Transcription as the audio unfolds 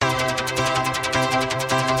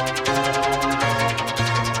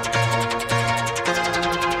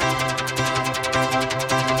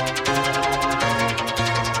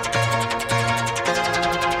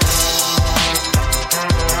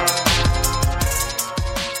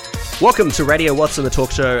Welcome to Radio Watson, the talk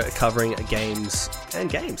show covering games and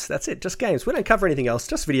games. That's it, just games. We don't cover anything else,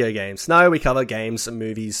 just video games. No, we cover games,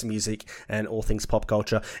 movies, music, and all things pop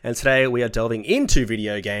culture. And today we are delving into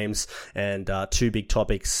video games and two big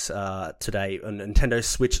topics today. Nintendo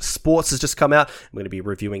Switch Sports has just come out. We're going to be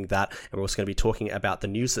reviewing that, and we're also going to be talking about the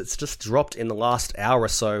news that's just dropped in the last hour or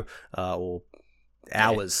so, or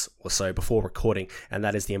hours or so before recording, and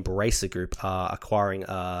that is the Embracer Group acquiring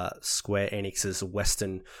Square Enix's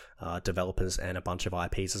Western developers and a bunch of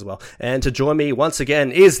IPs as well. And to join me once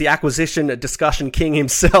again is the acquisition discussion king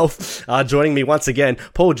himself. Joining me once again,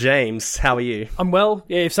 Paul James. How are you? I'm well.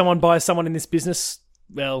 Yeah, if someone buys someone in this business,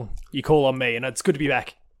 well, you call on me, and it's good to be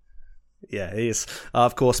back. Yeah, it is.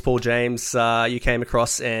 Of course, Paul James, you came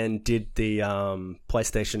across and did the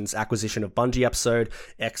PlayStation's acquisition of Bungie episode,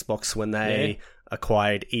 Xbox when they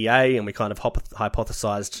acquired EA, and we kind of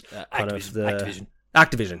hypothesized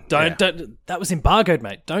Activision. Don't. That was embargoed,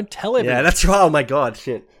 mate. Don't tell everyone. Yeah, that's right. Oh my god,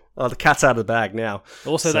 shit. Oh, the cat's out of the bag now.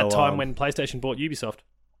 Also, that time when PlayStation bought Ubisoft.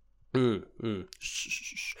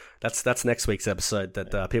 Shh. That's next week's episode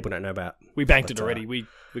that people don't know about. We banked it already. We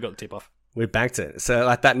got the tip off. We banked it. So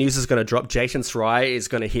like that news is going to drop. Jason Schreier is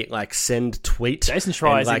going to hit like send tweet. Jason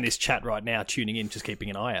Schreier is in this chat right now, tuning in, just keeping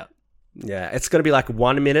an eye out. Yeah, it's going to be like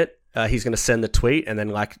 1 minute. He's going to send the tweet, and then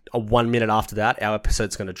like 1 minute after that, our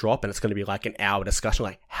episode's going to drop, and it's going to be like an hour discussion.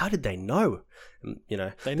 Like, how did they know? You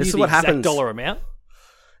know, they knew this is the what exact happens. dollar amount.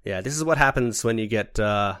 Yeah, this is what happens when you get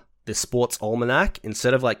the sports almanac.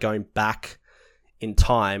 Instead of like going back in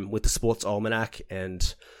time with the sports almanac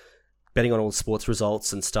and betting on all the sports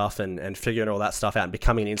results and stuff and figuring all that stuff out and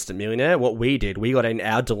becoming an instant millionaire, what we did, we got in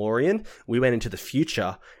our DeLorean, we went into the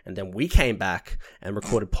future, and then we came back and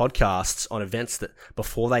recorded podcasts on events that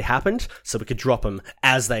before they happened, so we could drop them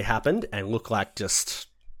as they happened and look like just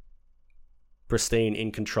pristine,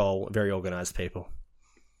 in control, very organized people.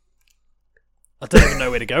 I don't even know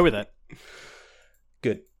where to go with that.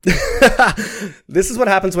 Good. This is what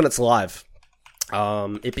happens when it's live.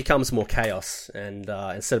 It becomes more chaos, and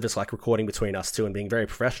instead of just like recording between us two and being very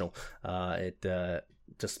professional, it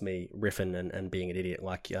just me riffing and being an idiot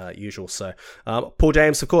like usual. So, Paul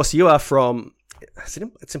James, of course, you are from.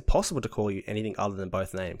 It's impossible to call you anything other than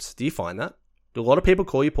both names. Do you find that? Do a lot of people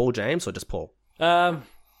call you Paul James or just Paul? Yeah,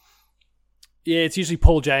 it's usually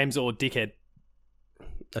Paul James or Dickhead.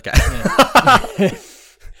 Okay. Yeah.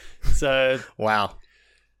 So wow.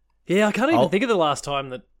 Yeah, I can't even think of the last time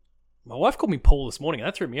that. My wife called me Paul this morning, and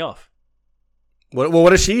that threw me off. Well, what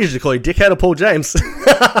does she usually call you? Dickhead or Paul James?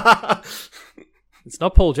 It's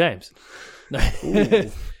not Paul James. No.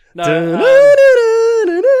 No.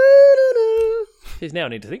 Here's now I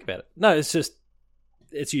need to think about it. No,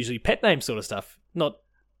 it's usually pet name sort of stuff. Not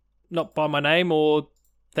by my name, or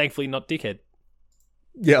thankfully not Dickhead.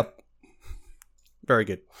 Yeah. Very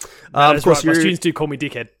good. Of course, right. My students do call me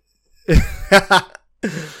Dickhead.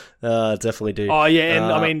 Definitely do. Oh yeah, and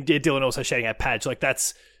I mean, Dylan also shouting out Padge. Like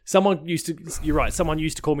that's someone used to. You're right. Someone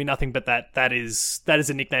used to call me nothing but that. That is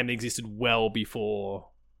a nickname that existed well before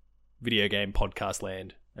video game podcast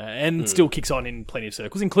land, and still kicks on in plenty of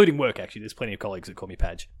circles, including work. Actually, there's plenty of colleagues that call me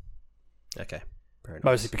Padge. Okay, very nice.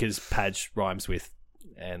 Mostly because Padge rhymes with,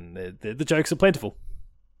 and the jokes are plentiful.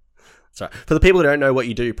 Sorry. For the people who don't know what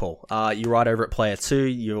you do, Paul, you write over at Player 2.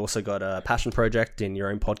 You also got a passion project in your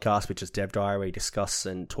own podcast, which is Dev Diary, where you discuss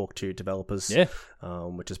and talk to developers,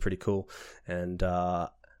 which is pretty cool. And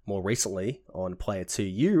more recently, on Player 2,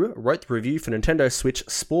 you wrote the review for Nintendo Switch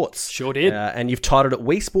Sports. Sure did. And you've titled it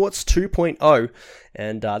Wii Sports 2.0.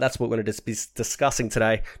 And that's what we're going to be discussing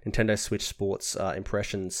today, Nintendo Switch Sports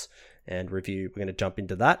impressions and review. We're going to jump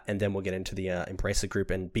into that, and then we'll get into the Embracer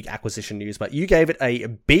Group and big acquisition news. But you gave it a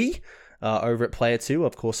B over at Player 2,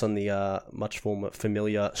 of course, on the much more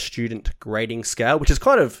familiar student grading scale, which is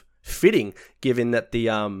kind of fitting given that the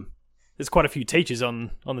there's quite a few teachers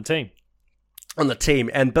on the team. On the team,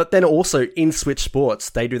 but then also in Switch Sports,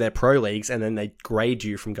 they do their pro leagues, and then they grade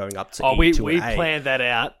you from going up to E to we A. planned that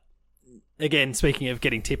out. Again, speaking of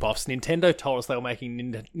getting tip-offs, Nintendo told us they were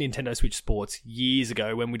making Nintendo Switch Sports years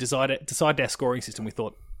ago. When we decided our scoring system, we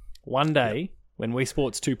thought, one day, when Wii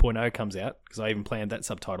Sports 2.0 comes out, because I even planned that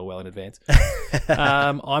subtitle well in advance,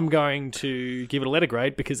 I'm going to give it a letter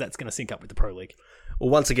grade because that's going to sync up with the Pro League. Well,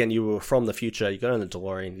 once again, you were from the future. You got on the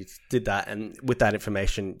DeLorean, you did that, and with that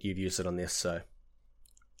information, you've used it on this, so...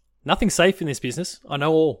 Nothing's safe in this business. I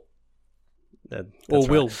know all. Or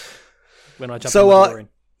will, right. When I jump in the DeLorean.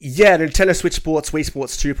 Yeah, Nintendo Switch Sports, Wii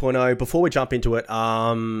Sports 2.0. Before we jump into it,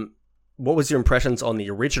 what was your impressions on the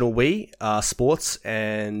original Wii Sports?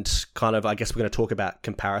 And kind of, I guess we're going to talk about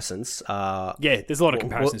comparisons. Yeah, there's a lot of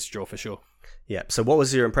comparisons to draw for sure. Yeah. So what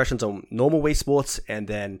was your impressions on normal Wii Sports, and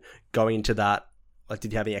then going into that, like,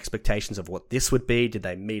 did you have any expectations of what this would be? Did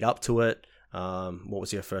they meet up to it? What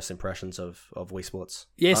was your first impressions of Wii Sports?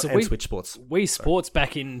 Yeah, so and Switch Sports. Wii Sports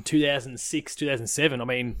back in 2006, 2007, I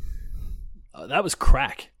mean, that was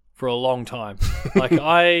crack for a long time. Like,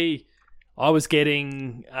 I was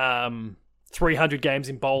getting 300 games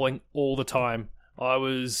in bowling all the time. I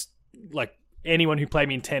was, like, anyone who played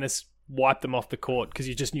me in tennis wiped them off the court because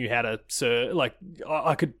you just knew how to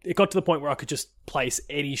it got to the point where I could just place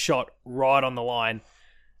any shot right on the line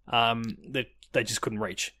that they just couldn't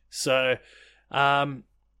reach. So, like,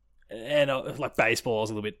 baseball I was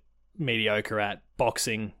a little bit mediocre at.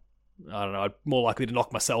 Boxing, I don't know, I'm more likely to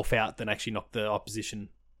knock myself out than actually knock the opposition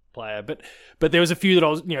player. But there was a few that I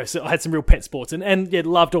was, so I had some real pet sports and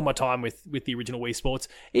loved all my time with the original Wii Sports.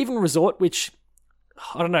 Even Resort, which,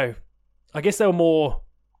 I don't know, I guess they were more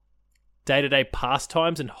day-to-day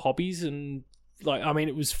pastimes and hobbies, and like, I mean,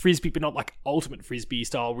 it was frisbee, but not like ultimate frisbee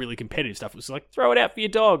style, really competitive stuff. It was like, throw it out for your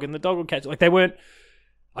dog and the dog will catch it. Like, they weren't,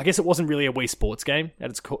 I guess it wasn't really a Wii Sports game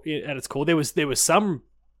at its core. There was some,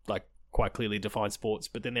 like, quite clearly defined sports,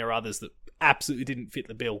 but then there are others that absolutely didn't fit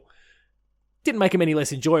the bill. Didn't make them any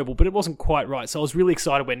less enjoyable, but it wasn't quite right. So I was really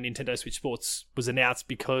excited when Nintendo Switch Sports was announced,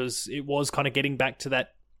 because it was kind of getting back to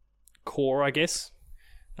that core, I guess.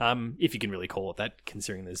 If you can really call it that,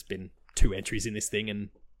 considering there's been 2 entries in this thing and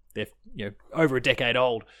they're over a decade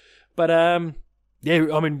old. But yeah,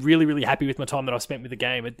 I mean, really, really happy with my time that I've spent with the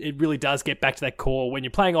game. It really does get back to that core when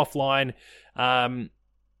you're playing offline. I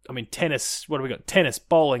mean, tennis. What have we got? Tennis,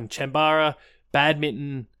 bowling, chambara,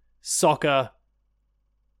 badminton, soccer,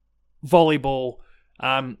 volleyball.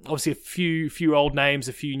 Obviously, a few old names,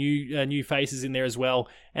 a few new faces in there as well,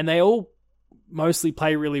 and they all mostly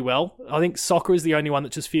play really well. I think soccer is the only one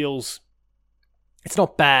that just feels, it's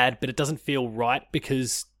not bad, but it doesn't feel right,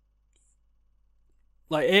 because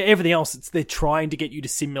like everything else, they're trying to get you to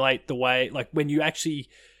simulate the way, like when you actually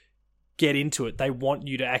get into it, they want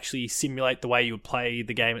you to actually simulate the way you would play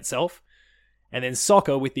the game itself. And then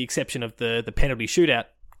soccer, with the exception of the penalty shootout,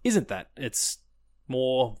 isn't that. It's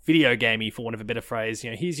more video gamey, for want of a better phrase.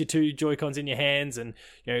 Here's your 2 Joy-Cons in your hands, and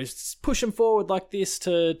push them forward like this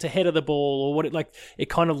to header the ball, or what it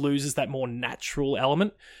kind of loses that more natural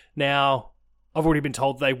element. Now, I've already been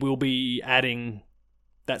told they will be adding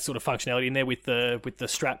that sort of functionality in there with the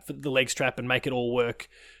strap, the leg strap, and make it all work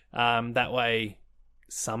that way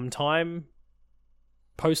sometime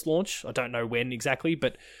post-launch. I don't know when exactly,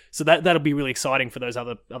 but so that'll be really exciting for those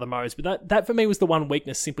other modes. But that for me was the one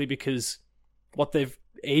weakness, simply because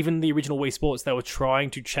even the original Wii Sports, they were trying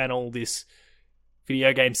to channel this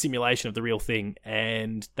video game simulation of the real thing,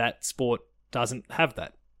 and that sport doesn't have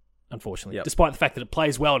that, unfortunately. Yep. Despite the fact that it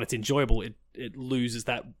plays well and it's enjoyable, it loses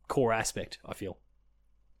that core aspect, I feel.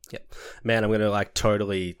 Yep. Man, I'm going to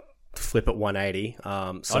totally flip it 180.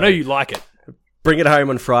 So I know you like it. Bring it home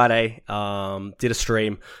on Friday. Did a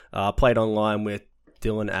stream. Played online with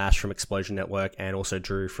Dylan Ash from Explosion Network, and also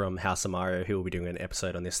Drew from House of Mario, who will be doing an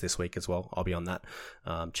episode on this week as well. I'll be on that.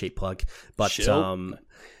 Cheap plug. But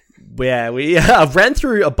yeah, we ran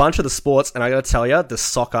through a bunch of the sports, and I got to tell you, the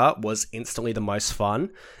soccer was instantly the most fun.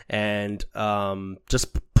 And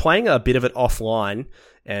just playing a bit of it offline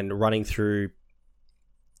and running through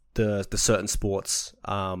the certain sports.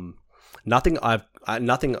 I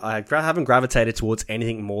haven't gravitated towards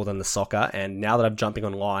anything more than the soccer, and now that I'm jumping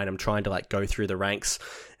online, I'm trying to go through the ranks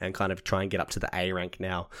and kind of try and get up to the A rank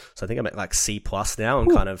now. So I think I'm at C+ now,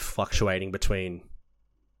 and kind of fluctuating between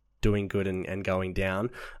doing good and going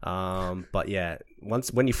down. But yeah,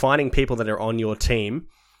 when you're finding people that are on your team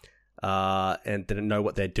and didn't know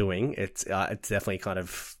what they're doing, it's definitely kind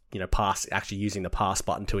of actually using the pass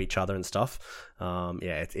button to each other and stuff.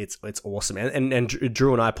 Yeah, it's awesome. And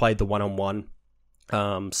Drew and I played the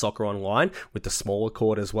 1-on-1 soccer online with the smaller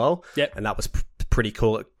court as well. Yep. And that was pretty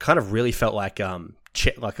cool. It kind of really felt like a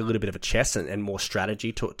little bit of a chess and more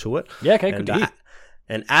strategy to it. Yeah, okay, good to hear.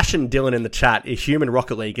 And Ash and Dylan in the chat, Human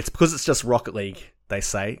Rocket League, it's because it's just Rocket League, they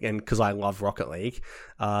say, and because I love Rocket League.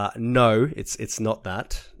 No, it's not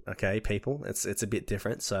that. Okay, people, it's a bit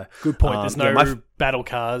different. So good point. There's no battle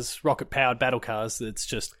cars, rocket powered battle cars. It's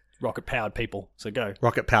just rocket powered people. So go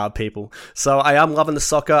rocket powered people. So I am loving the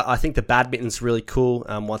soccer. I think the badminton's really cool.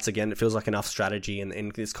 Once again, it feels like enough strategy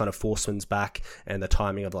and this kind of force wins back, and the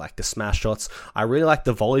timing of the smash shots. I really like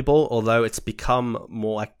the volleyball, although it's become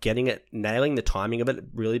more nailing the timing of it. It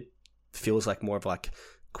really feels like more of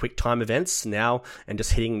quick time events now, and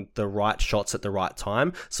just hitting the right shots at the right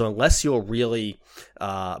time. So unless you're really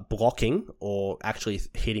blocking or actually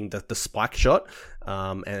hitting the spike shot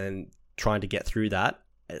and trying to get through that,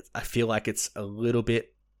 I feel like it's a little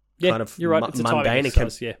bit kind of you're right. It's a timing mundane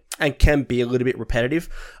exercise, and can be a little bit repetitive.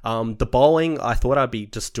 The bowling, I thought I'd be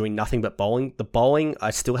just doing nothing but bowling. The bowling,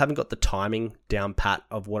 I still haven't got the timing down pat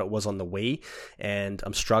of what it was on the Wii, and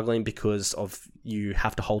I'm struggling because of you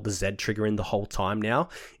have to hold the Z trigger in the whole time now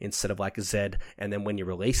instead of like Z, and then when you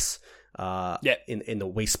release. In the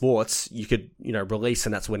Wii Sports, you could release,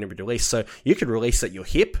 and that's when it release. So you could release at your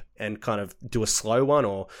hip and kind of do a slow one,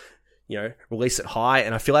 or release it high.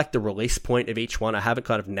 And I feel like the release point of each one, I haven't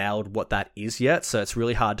kind of nailed what that is yet. So it's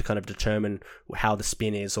really hard to kind of determine how the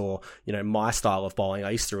spin is, or my style of bowling.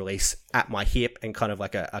 I used to release at my hip and kind of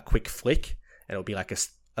like a quick flick, and it'll be like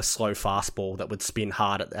a slow fastball that would spin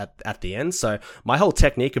hard at the end. So my whole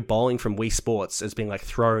technique of bowling from Wii Sports has been like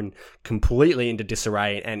thrown completely into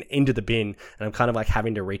disarray and into the bin, and I'm kind of like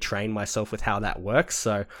having to retrain myself with how that works.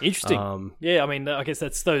 So interesting. Yeah, I mean, I guess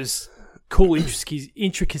that's those cool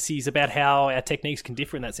intricacies about how our techniques can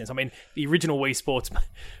differ in that sense. I mean, the original Wii Sports,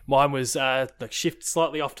 mine was like shift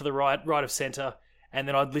slightly off to the right of center, and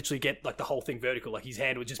then I'd literally get like the whole thing vertical. Like his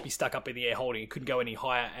hand would just be stuck up in the air holding it, couldn't go any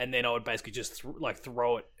higher, and then I would basically just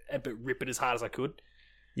throw it but rip it as hard as I could.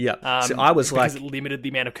 Yeah. So I was because it limited the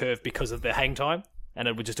amount of curve because of the hang time, and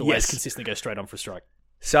it would just always consistently go straight on for a strike.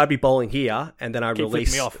 So I'd be bowling here, and then I Keep release.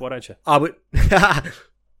 Keep me off, why don't you? I would.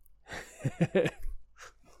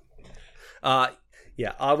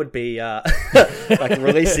 I would be like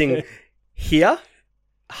releasing here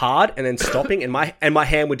hard and then stopping, and my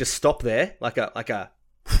hand would just stop there, like a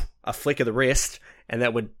flick of the wrist, and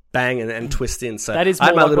that would bang and twist in. So that is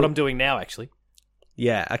more like what I'm doing now, actually.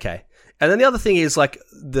 Yeah. Okay. And then the other thing is with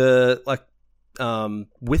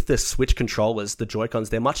the Switch controllers, the Joy-Cons,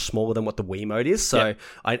 they're much smaller than what the Wiimote is. So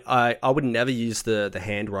I would never use the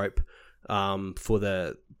hand rope for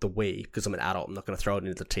the Wii, because I'm an adult. I'm not going to throw it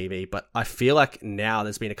into the TV. But I feel like now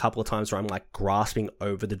there's been a couple of times where I'm like grasping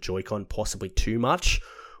over the Joy-Con possibly too much.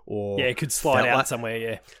 Or it could slide out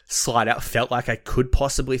somewhere, slide out, felt like I could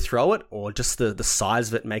possibly throw it, or just the size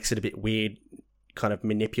of it makes it a bit weird, kind of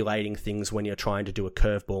manipulating things when you're trying to do a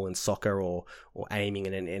curveball in soccer, or aiming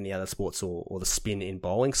in any other sports, or the spin in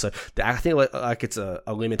bowling. So I think like it's a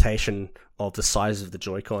limitation of the size of the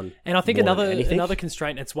Joy-Con. And I think another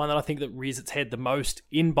constraint, it's one that I think that rears its head the most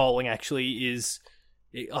in bowling actually, is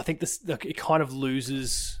I think it kind of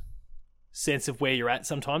loses sense of where you're at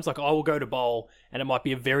sometimes. Like I will go to bowl and it might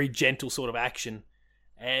be a very gentle sort of action,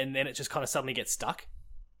 and then it just kind of suddenly gets stuck.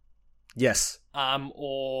 Yes.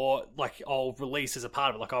 Or like I'll release as a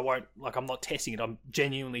part of it. Like I'm not testing it. I'm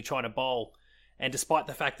genuinely trying to bowl, and despite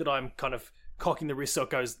the fact that I'm kind of cocking the wrist so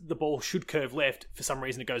the ball should curve left, for some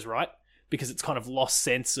reason it goes right, because it's kind of lost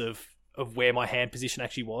sense of where my hand position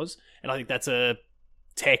actually was. And I think that's a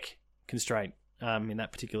tech constraint. In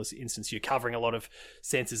that particular instance, you're covering a lot of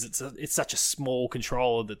senses. It's such a small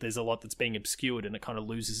controller that there's a lot that's being obscured, and it kind of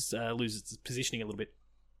loses its positioning a little bit.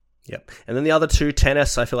 Yep. And then the other two,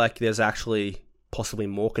 tennis, I feel like there's actually possibly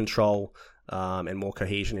more control and more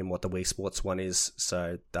cohesion in what the Wii Sports one is.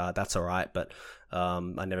 So that's all right. But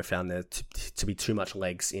I never found there to be too much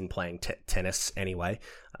legs in playing tennis anyway.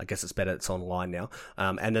 I guess it's better it's online now.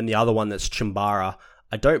 And then the other one that's Chimbara,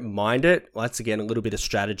 I don't mind it. Once again, a little bit of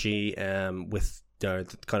strategy with kind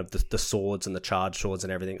of the swords and the charge swords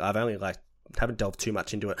and everything. I've only haven't delved too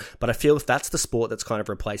much into it, but I feel if that's the sport that's kind of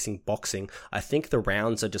replacing boxing, I think the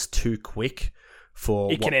rounds are just too quick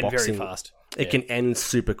for it what can end boxing, very fast. It can end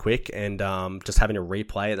super quick, and just having to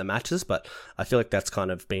replay the matches. But I feel like that's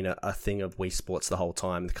kind of been a thing of Wii Sports the whole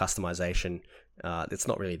time. The customization, it's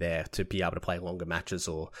not really there to be able to play longer matches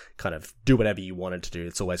or kind of do whatever you wanted to do.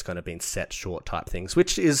 It's always kind of been set short type things,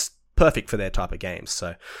 which is perfect for their type of games.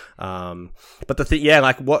 So, but the thing,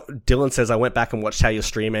 like what Dylan says, I went back and watched how your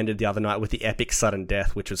stream ended the other night with the epic sudden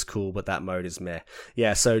death, which was cool, but that mode is meh.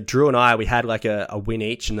 Yeah, so Drew and I, we had like a win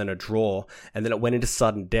each and then a draw, and then it went into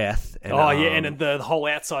sudden death. And, and then the whole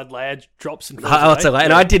outside layer drops and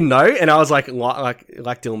and I didn't know, and I was like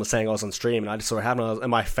Dylan was saying, I was on stream, and I just saw it happen, and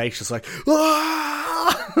my face just like,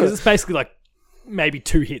 because it's basically like maybe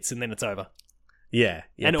 2 hits and then it's over. Yeah,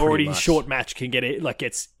 and already much. Short match can get it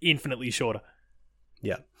gets infinitely shorter.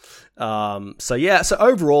 Yeah. So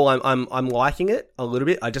overall, I'm liking it a little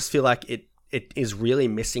bit. I just feel like it is really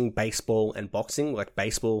missing baseball and boxing. Like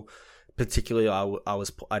baseball, particularly,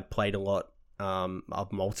 I'd played a lot of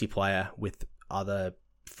multiplayer with other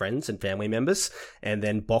friends and family members, and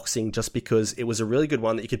then boxing just because it was a really good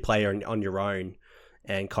one that you could play on your own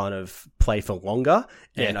and kind of play for longer.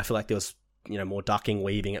 Yeah. And I feel like there was more ducking,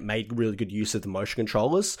 weaving. It made really good use of the motion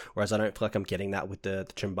controllers, whereas I don't feel like I'm getting that with the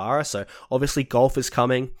Chimbara. So obviously golf is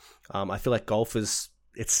coming. I feel like golf it's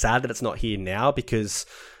sad that it's not here now, because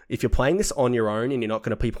if you're playing this on your own and you're not going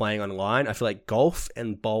to be playing online, I feel like golf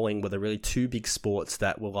and bowling were the really two big sports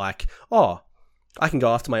that were like, oh, I can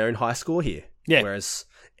go after my own high score here. Yeah. Whereas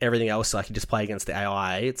everything else, I can just play against the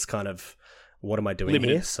AI. It's kind of, what am I doing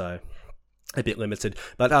Limited. here? So a bit limited.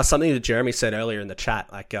 But something that Jeremy said earlier in the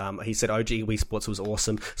chat, like he said OG Wii Sports was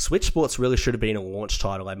awesome. Switch Sports really should have been a launch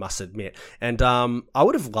title, I must admit. And I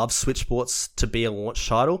would have loved Switch Sports to be a launch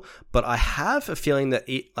title, but I have a feeling that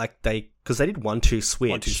because they did 1-2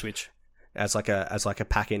 Switch. 1-2 Switch. As like a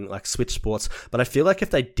pack in like Switch Sports. But I feel like if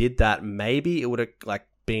they did that, maybe it would have like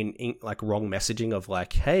been like wrong messaging of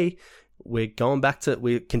like, hey, we're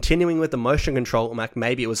continuing with the motion control. Like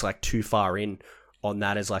maybe it was like too far in on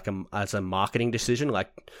that as a marketing decision.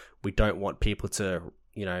 Like we don't want people to,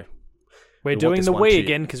 we're doing the Wii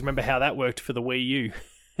again, because remember how that worked for the Wii U.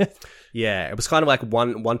 Yeah, it was kind of like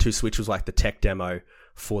 1-2 Switch was like the tech demo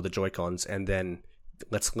for the Joy-Cons, and then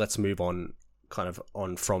let's move on kind of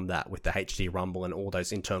on from that with the HD Rumble and all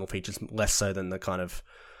those internal features, less so than the kind of,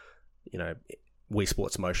 Wii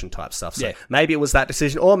Sports motion type stuff. So maybe it was that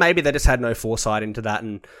decision, or maybe they just had no foresight into that,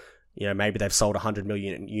 and maybe they've sold 100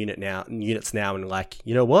 million units now, and like,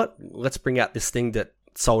 you know what? Let's bring out this thing that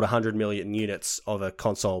sold 100 million units of a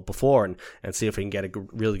console before, and see if we can get a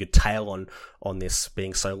really good tail on this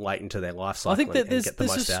being so late into their life cycle. I think that there's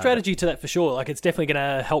a strategy to that for sure. Like, it's definitely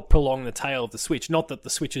going to help prolong the tail of the Switch. Not that the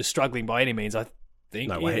Switch is struggling by any means. I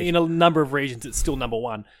think in a number of regions it's still number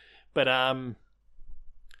one, but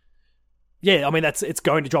yeah, I mean it's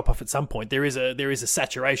going to drop off at some point. There is a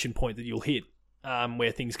saturation point that you'll hit.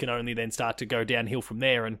 Where things can only then start to go downhill from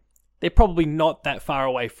there, and they're probably not that far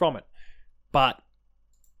away from it. But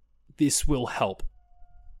this will help.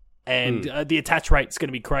 And the attach rate's going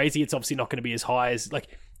to be crazy. It's obviously not going to be as high as... Like,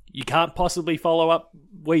 you can't possibly follow up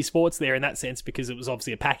Wii Sports there in that sense, because it was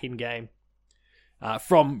obviously a pack-in game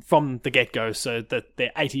from the get-go, so that their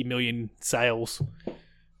 80 million sales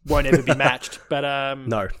won't ever be matched. But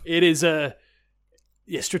no. It is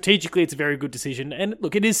strategically, it's a very good decision. And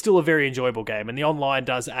look, it is still a very enjoyable game. And the online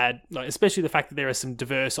does add, especially the fact that there are some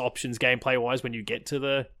diverse options gameplay-wise when you get to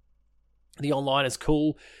the online is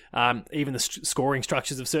cool. Even the scoring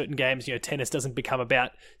structures of certain games, tennis doesn't become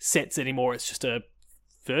about sets anymore. It's just a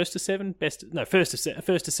first to seven.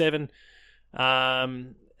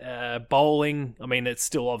 Bowling, I mean, it's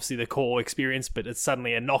still obviously the core experience, but it's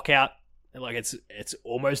suddenly a knockout. Like it's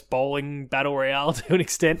almost bowling battle royale to an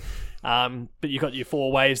extent, but you've got your 4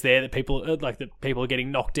 waves there that people are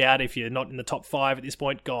getting knocked out if you're not in the top 5 at this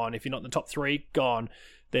point. Gone. If you're not in the top 3, gone.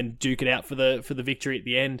 Then duke it out for the victory at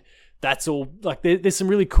the end. That's all. Like there's some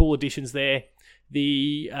really cool additions there.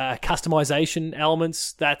 The customization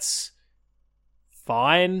elements, that's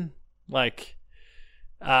fine. Like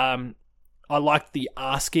I like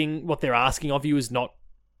what they're asking of you is not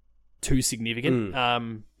too significant.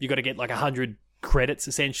 You got to get like 100 credits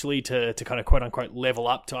essentially to kind of quote unquote level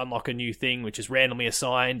up to unlock a new thing, which is randomly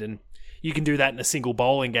assigned, and you can do that in a single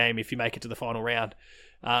bowling game if you make it to the final round.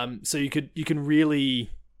 So you can really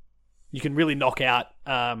knock out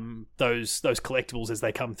those collectibles as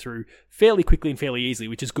they come through fairly quickly and fairly easily,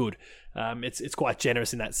 which is good. It's quite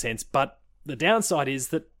generous in that sense. But the downside is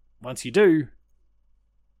that once you do,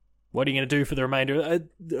 what are you going to do for the remainder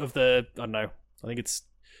of the? I don't know. I think it's.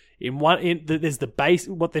 There's the base.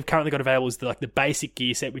 What they've currently got available is the basic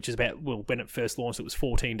gear set, which is about, well, when it first launched, it was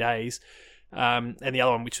 14 days, and the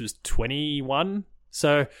other one, which was 21.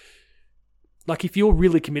 So, like, if you're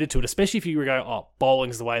really committed to it, especially if you go, oh,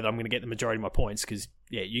 bowling's the way that I'm going to get the majority of my points, because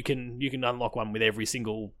you can unlock one with every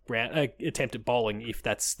single round attempt at bowling if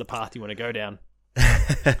that's the path you want to go down,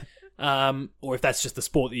 or if that's just the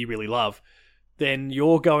sport that you really love, then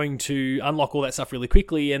you're going to unlock all that stuff really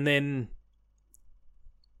quickly, and then.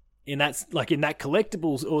 In that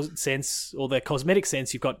collectibles or sense, or the cosmetic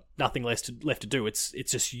sense, you've got nothing left to do. It's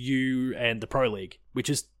just you and the Pro League,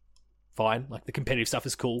 which is fine. Like, the competitive stuff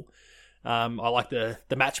is cool. I like the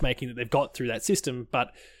matchmaking that they've got through that system,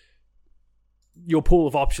 but your pool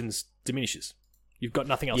of options diminishes. You've got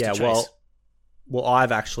nothing else to chase. Well,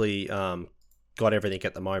 I've actually got everything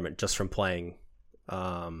at the moment just from playing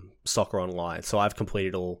soccer online. So I've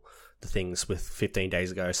completed all the things with 15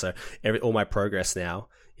 days ago. So all my progress now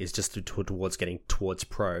is just towards getting towards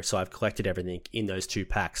pro. So I've collected everything in those 2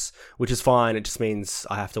 packs, which is fine. It just means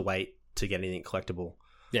I have to wait to get anything collectible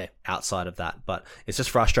outside of that. But it's just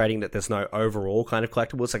frustrating that there's no overall kind of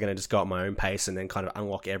collectibles. I'm going to just go at my own pace and then kind of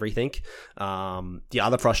unlock everything. The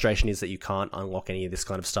other frustration is that you can't unlock any of this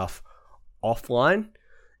kind of stuff offline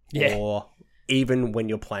or even when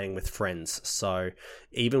you're playing with friends. So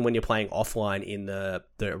even when you're playing offline in the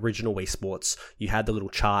original Wii Sports, you had the little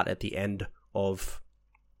chart at the end of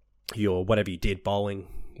your whatever you did, bowling,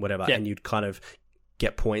 whatever, Yeah. and you'd kind of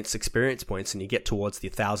get points, experience points, and you get towards the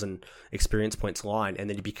 1,000 experience points line, and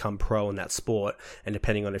then you become pro in that sport. And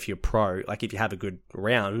depending on if you're pro, like if you have a good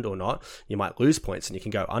round or not, you might lose points and you can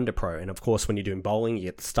go under pro. And of course, when you're doing bowling, you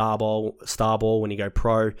get the star ball when you go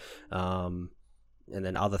pro, and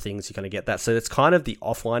then other things you're going to get that. So it's kind of the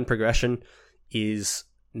offline progression is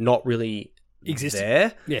not really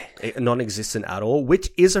there, non-existent at all,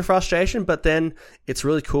 which is a frustration. But then it's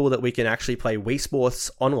really cool that we can actually play Wii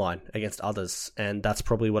Sports online against others, and that's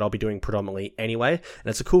probably what I'll be doing predominantly anyway. And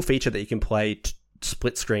it's a cool feature that you can play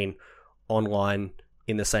split screen online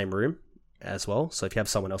in the same room as well. So if you have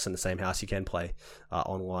someone else in the same house, you can play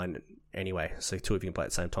online anyway. So two of you can play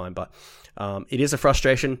at the same time. But it is a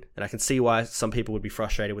frustration, and I can see why some people would be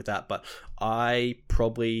frustrated with that. But I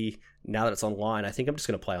probably, now that it's online, I think I'm just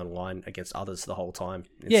going to play online against others the whole time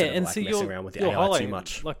instead of messing around with the AI too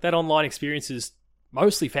much. Like that online experience is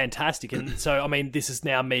mostly fantastic, and so I mean, this is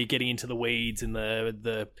now me getting into the weeds and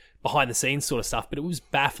the behind the scenes sort of stuff. But it was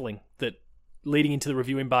baffling that leading into the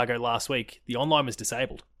review embargo last week, the online was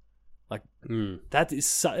disabled. Like that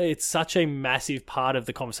is it's such a massive part of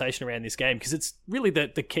the conversation around this game, because it's really the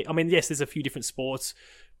key. I mean, yes, there's a few different sports,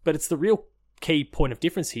 but it's the real key point of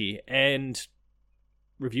difference here, and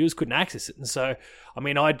reviewers couldn't access it. And so, I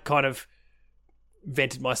mean, I'd kind of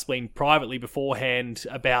vented my spleen privately beforehand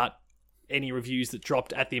about any reviews that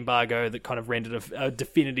dropped at the embargo that kind of rendered a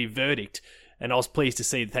definitive verdict. And I was pleased to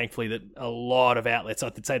see, thankfully, that a lot of outlets,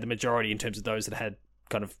 I'd say the majority in terms of those that had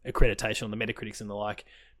kind of accreditation on the Metacritics and the like,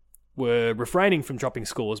 were refraining from dropping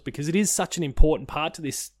scores, because it is such an important part to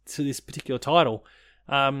this particular title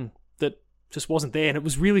that just wasn't there. And it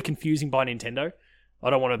was really confusing by Nintendo. I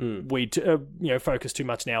don't want to focus too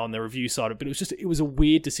much now on the review side of it, but it was a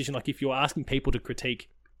weird decision. Like, if you're asking people to critique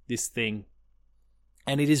this thing,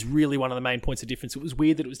 and it is really one of the main points of difference, it was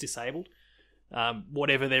weird that it was disabled,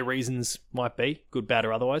 whatever their reasons might be, good, bad,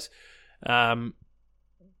 or otherwise.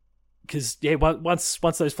 Because once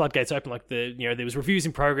those floodgates open, like there was reviews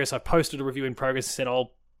in progress. I posted a review in progress and said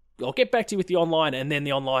I'll get back to you with the online, and then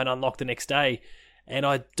the online unlocked the next day. And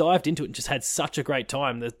I dived into it and just had such a great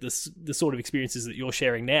time. The sort of experiences that you're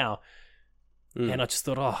sharing now. And I just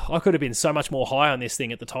thought, I could have been so much more high on this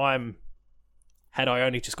thing at the time had I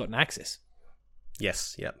only just gotten access.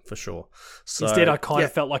 Yes, yeah, for sure. So, instead, I kind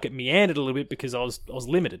of felt like it meandered a little bit because I was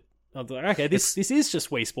limited. I was like, okay, this is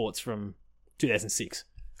just Wii Sports from 2006.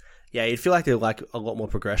 Yeah, you'd feel like there's like a lot more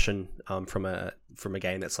progression from a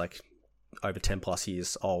game that's like over 10 plus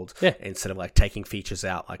years old, instead of like taking features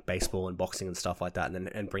out like baseball and boxing and stuff like that,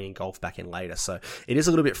 and bringing golf back in later. So it is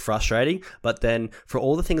a little bit frustrating, but then for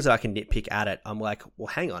all the things that I can nitpick at it, I'm like, well,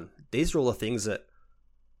 hang on, these are all the things that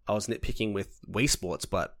I was nitpicking with Wii Sports,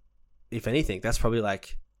 but if anything, that's probably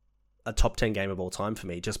like a top 10 game of all time for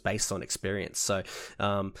me, just based on experience. So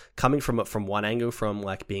coming from it from one angle, from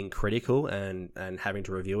like being critical and having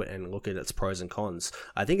to review it and look at its pros and cons,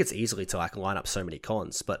 I think it's easily to like line up so many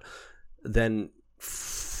cons. But then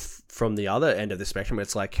from the other end of the spectrum,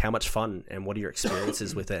 it's like, how much fun and what are your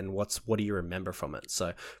experiences with it, and what do you remember from it?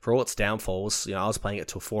 So for all its downfalls, I was playing it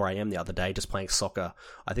till 4 a.m. the other day, just playing soccer.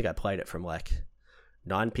 I think I played it from like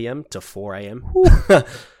 9 p.m. to 4 a.m.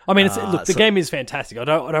 I mean, the game is fantastic. I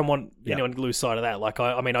don't want anyone to lose sight of that. Like,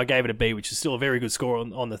 I gave it a B, which is still a very good score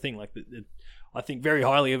on the thing. Like, I think very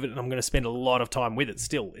highly of it, and I'm going to spend a lot of time with it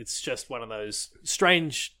still. It's just one of those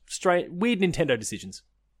strange, weird Nintendo decisions.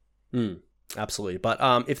 Absolutely. But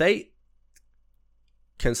if they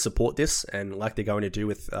can support this, and like they're going to do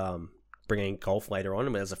with bringing golf later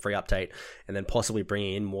on as a free update, and then possibly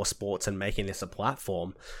bringing in more sports and making this a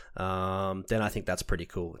platform, then I think that's pretty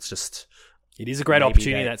cool. It is a great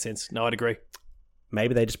opportunity in that sense. No, I'd agree.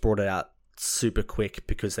 Maybe they just brought it out super quick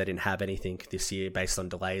because they didn't have anything this year based on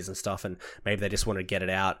delays and stuff, and maybe they just wanted to get it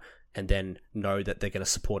out and then know that they're going to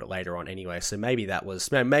support it later on anyway. So maybe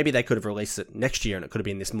they could have released it next year and it could have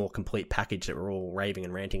been this more complete package that we're all raving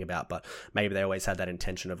and ranting about, but maybe they always had that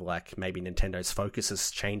intention of like, maybe Nintendo's focus has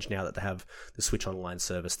changed now that they have the Switch Online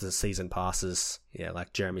service, the season passes. Yeah,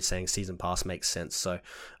 like Jeremy's saying, season pass makes sense. So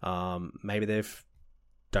maybe they've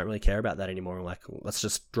don't really care about that anymore. Like, let's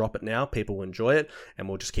just drop it now. People will enjoy it, and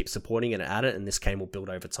we'll just keep supporting it and add it, and this game will build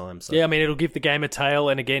over time. So. Yeah, I mean, it'll give the game a tail,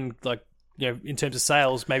 and again, like, in terms of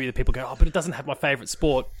sales, maybe the people go, but it doesn't have my favourite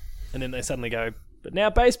sport, and then they suddenly go, but now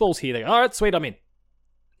baseball's here. They go, all right, sweet, I'm in.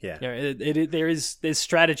 Yeah, there's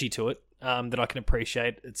strategy to it that I can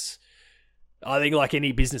appreciate. I think like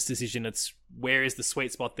any business decision, it's where is the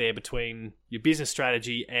sweet spot there between your business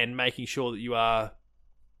strategy and making sure that you are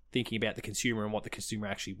thinking about the consumer and what the consumer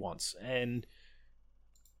actually wants. And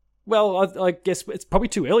Well, I guess it's probably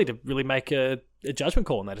too early to really make a judgment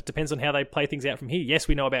call on that. It depends on how they play things out from here. Yes,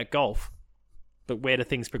 we know about golf, but where do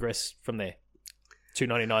things progress from there?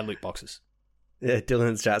 $2.99 loot boxes. Yeah,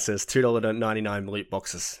 Dylan's chat says $2.99 loot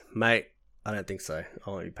boxes. Mate, I don't think so. I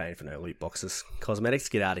won't be paying for no loot boxes. Cosmetics,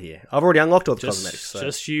 get out of here. I've already unlocked all the cosmetics. So.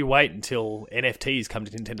 Just you wait until NFTs come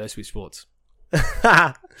to Nintendo Switch Sports.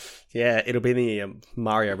 Yeah, it'll be the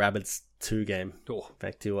Mario Rabbids 2 game. Oh.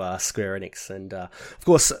 Back to Square Enix. And of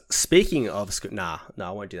course, speaking of... Nah,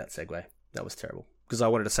 I won't do that segue. That was terrible. Because I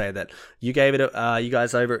wanted to say that you gave it you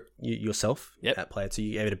guys over yourself at Player 2,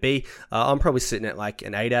 you gave it a B. I'm probably sitting at like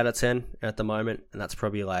an 8 out of 10 at the moment. And that's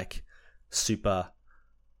probably like super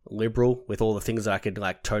liberal with all the things that I could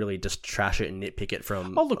like totally just trash it and nitpick it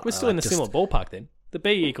from. Oh, look, we're still in a similar ballpark then. The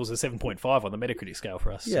B equals a 7.5 on the Metacritic scale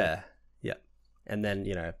for us. Yeah, so. Yeah. And then,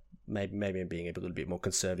 maybe I'm being a little bit more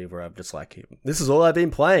conservative where I'm just like, this is all I've been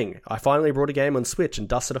playing. I finally brought a game on Switch and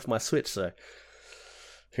dusted off my Switch, so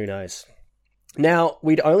who knows. Now,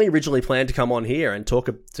 we'd only originally planned to come on here and talk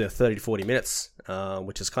to 30 to 40 minutes,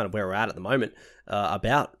 which is kind of where we're at the moment,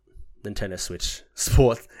 about Nintendo Switch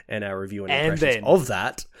Sport and our review and impressions of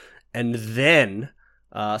that. And then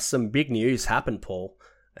some big news happened, Paul,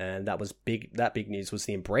 and that big news was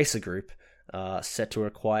the Embracer Group set to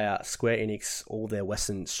acquire Square Enix, all their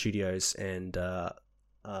Western studios, and a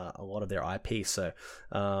lot of their IP. So,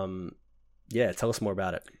 tell us more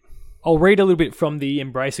about it. I'll read a little bit from the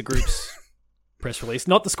Embracer Group's press release,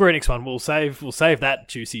 not the Square Enix one. We'll save that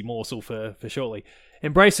juicy morsel for shortly.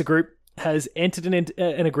 Embracer Group has entered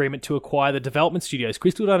an agreement to acquire the development studios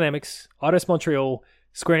Crystal Dynamics, Eidos Montreal,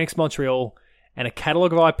 Square Enix Montreal, and a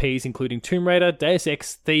catalogue of IPs including Tomb Raider, Deus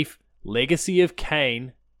Ex, Thief, Legacy of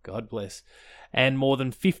Kain, God bless, and more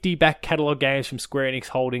than 50 back catalogue games from Square Enix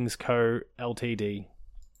Holdings Co. Ltd.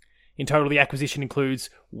 In total, the acquisition includes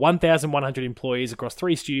 1,100 employees across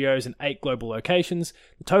 3 studios and 8 global locations.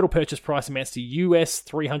 The total purchase price amounts to US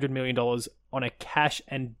 $300 million on a cash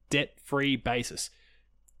and debt-free basis.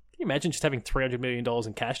 Can you imagine just having $300 million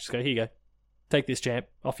in cash? Just go, here you go. Take this, champ.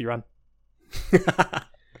 Off you run.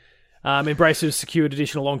 Embracer has secured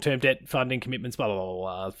additional long-term debt funding commitments, blah, blah, blah,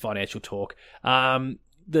 blah, financial talk.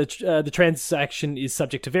 The transaction is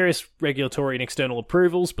subject to various regulatory and external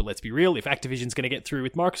approvals, but let's be real, if Activision's going to get through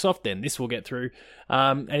with Microsoft, then this will get through.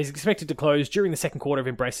 And is expected to close during the second quarter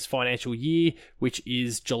of Embracer's financial year, which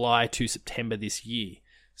is July to September this year.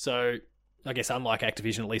 So, I guess unlike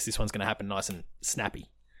Activision, at least this one's going to happen nice and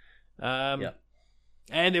snappy. And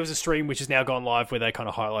there was a stream which has now gone live where they kind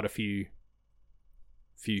of highlight a few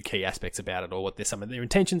key aspects about it or what some of their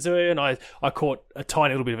intentions are, and I caught a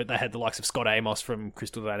tiny little bit of it. They had the likes of Scott Amos from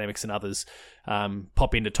Crystal Dynamics and others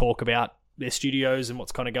pop in to talk about their studios and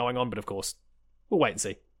what's kind of going on, but of course, we'll wait and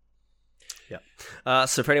see. Yeah.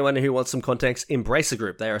 So for anyone who wants some context, Embracer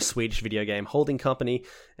Group, they are a Swedish video game holding company,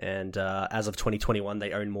 and as of 2021,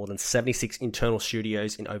 they own more than 76 internal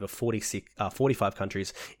studios in over 45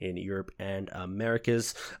 countries in Europe and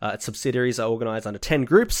Americas. Its subsidiaries are organized under 10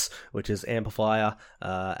 groups, which is Amplifier,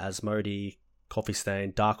 Asmodee, Coffee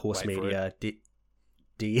Stain, Dark Horse Media,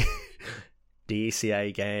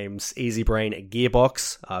 DCA Games, Easy Brain,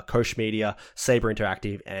 Gearbox, Koch Media, Saber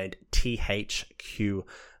Interactive, and THQ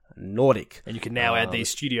Nordic. And you can now add these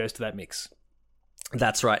studios to that mix.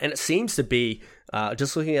 That's right. And it seems to be,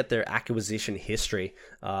 just looking at their acquisition history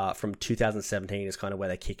from 2017 is kind of where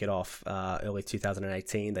they kick it off. Early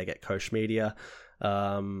 2018, they get Koch Media.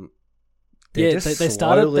 They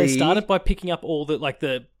started by picking up all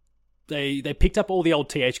the, they picked up all the old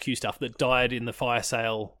THQ stuff that died in the fire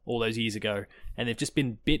sale all those years ago, and they've just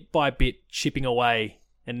been bit by bit chipping away.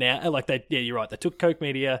 And now, you're right. They took Koch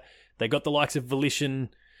Media. They got the likes of Volition.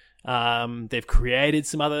 They've created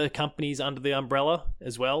some other companies under the umbrella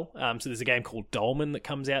as well. So there's a game called Dolmen that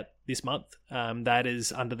comes out this month. That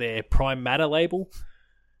is under their Prime Matter label.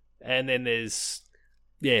 And then there's,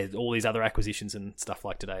 all these other acquisitions and stuff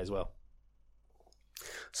like today as well.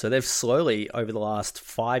 So they've slowly, over the last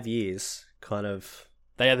 5 years,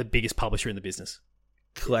 they are the biggest publisher in the business.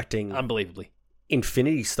 Collecting... Unbelievably.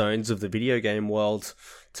 Infinity Stones of the video game world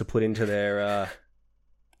to put into their...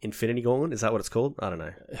 Infinity Gauntlet? Is that what it's called? I don't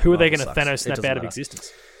know. Who are they going to Thanos snap out of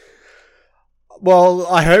existence? Well,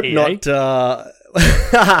 I hope EA? not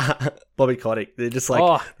Bobby Kotick. They're just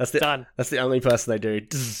like, that's the only person they do.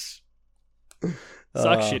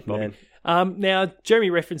 Suck shit, Bobby. Now, Jeremy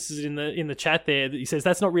references it in the chat there that he says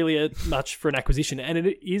that's not really much for an acquisition, and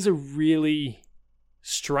it is a really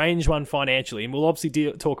strange one financially, and we'll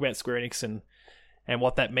obviously talk about Square Enix and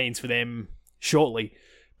what that means for them shortly.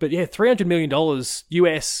 But yeah, $300 million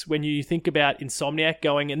US, when you think about Insomniac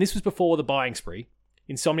going, and this was before the buying spree,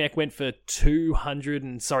 Insomniac went for 200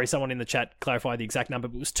 and sorry, someone in the chat clarified the exact number,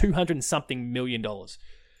 but it was 200 and something million dollars.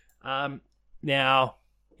 Now,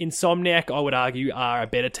 Insomniac, I would argue, are a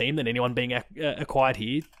better team than anyone being acquired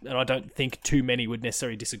here, and I don't think too many would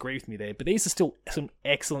necessarily disagree with me there. But these are still some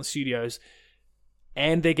excellent studios,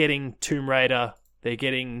 and they're getting Tomb Raider, they're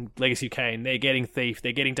getting Legacy of Kain, they're getting Thief,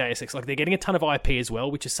 they're getting Deus Ex. Like, they're getting a ton of IP as well,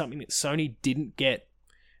 which is something that Sony didn't get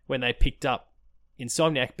when they picked up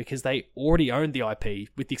Insomniac, because they already owned the IP,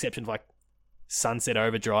 with the exception of like Sunset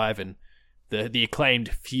Overdrive and the acclaimed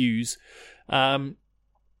Fuse.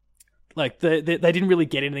 Like they didn't really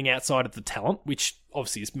get anything outside of the talent, which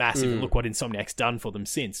obviously is massive. And look what Insomniac's done for them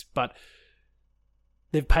since. But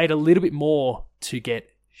they've paid a little bit more to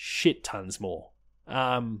get shit tons more.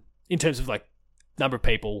 In terms of like number of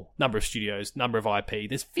people, number of studios, number of IP.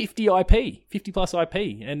 There's 50 plus IP,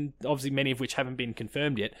 and obviously many of which haven't been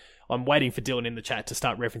confirmed yet. I'm waiting for Dylan in the chat to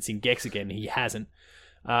start referencing Gex again. He hasn't.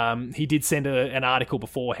 He did send an article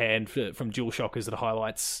beforehand from DualShockers that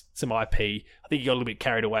highlights some IP. I think he got a little bit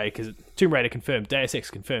carried away because Tomb Raider confirmed, Deus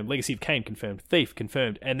Ex confirmed, Legacy of Kain confirmed, Thief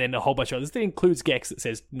confirmed, and then a whole bunch of others. That includes Gex that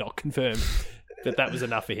says not confirmed, but that was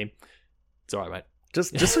enough for him. It's all right, mate.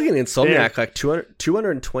 Just looking at Insomniac, like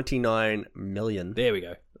 229 million. There we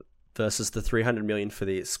go. Versus the 300 million for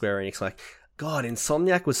the Square Enix. Like, God,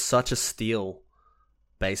 Insomniac was such a steal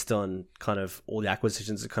based on kind of all the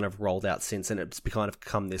acquisitions that kind of rolled out since, and it's kind of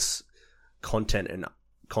become this content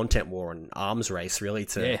war and arms race, really,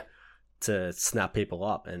 to snap people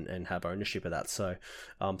up and have ownership of that. So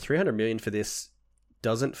 300 million for this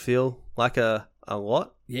doesn't feel like a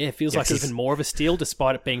lot. Yeah, it feels like even more of a steal,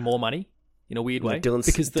 despite it being more money. In a weird way, Dylan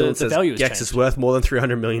because the value has Gex changed. Is worth more than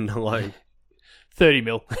 300 million alone. 30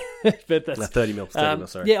 mil, but that's 30 mil.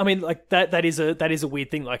 Sorry. Yeah, I mean, like that is a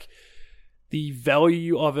weird thing. Like, the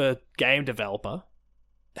value of a game developer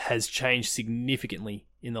has changed significantly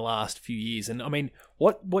in the last few years. And I mean,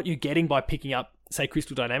 what you're getting by picking up, say,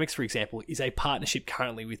 Crystal Dynamics, for example, is a partnership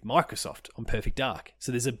currently with Microsoft on Perfect Dark.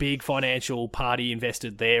 So there's a big financial party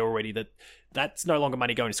invested there already. That's no longer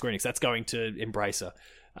money going to Square Enix. That's going to Embracer.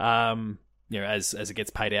 As it gets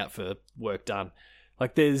paid out for work done.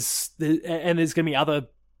 Like there's going to be other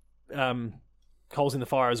coals in the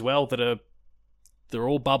fire as well they're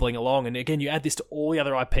all bubbling along. And again, you add this to all the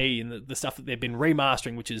other IP and the stuff that they've been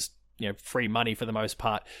remastering, which is free money for the most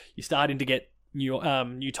part. You're starting to get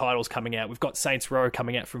new titles coming out. We've got Saints Row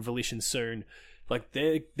coming out from Volition soon. Like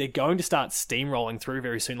they're going to start steamrolling through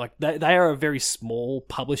very soon. Like they are a very small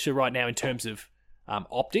publisher right now in terms of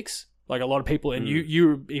optics. Like a lot of people, and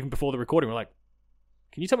you even before the recording were like,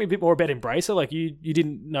 can you tell me a bit more about Embracer? Like you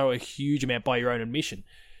didn't know a huge amount by your own admission.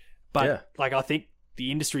 But like I think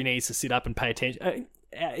the industry needs to sit up and pay attention,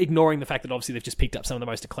 ignoring the fact that obviously they've just picked up some of the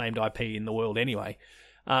most acclaimed IP in the world anyway.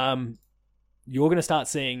 You're going to start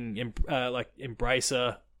seeing like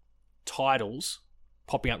Embracer titles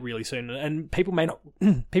popping up really soon, and people may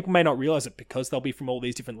not realize it because they'll be from all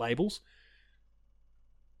these different labels.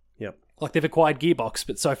 Yep. Like they've acquired Gearbox,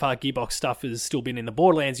 but so far Gearbox stuff has still been in the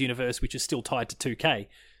Borderlands universe, which is still tied to 2K.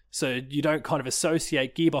 So you don't kind of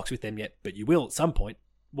associate Gearbox with them yet, but you will at some point,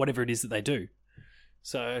 whatever it is that they do.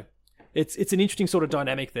 So it's an interesting sort of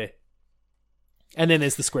dynamic there. And then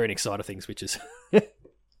there's the Square Enix side of things, which is...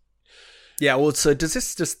 Yeah, well, so does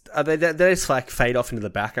this just... they just like fade off into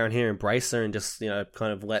the background here, Embracer, and just,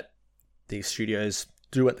 kind of let these studios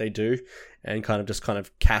do what they do and kind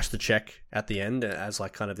of cash the check at the end as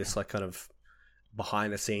like kind of this like kind of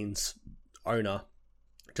behind the scenes owner,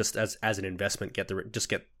 just as an investment, get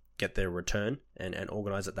their return and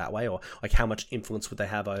organize it that way? Or like how much influence would they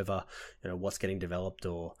have over what's getting developed,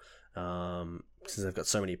 or since they've got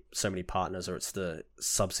so many partners, or it's the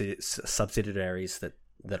subsidiaries that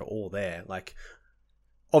are all there? Like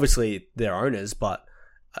obviously they're owners, but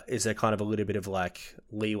is there kind of a little bit of like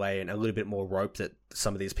leeway and a little bit more rope that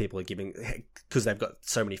some of these people are giving because they've got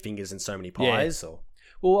so many fingers in so many pies? Or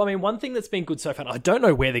well, I mean, one thing that's been good so far, I don't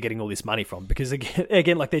know where they're getting all this money from, because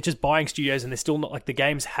again, like they're just buying studios and they're still not, like the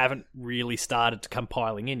games haven't really started to come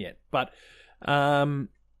piling in yet. But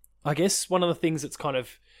I guess one of the things that's kind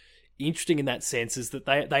of interesting in that sense is that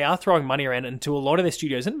they are throwing money around into a lot of their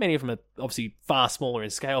studios, and many of them are obviously far smaller in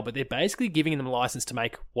scale, but they're basically giving them a license to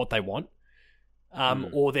make what they want.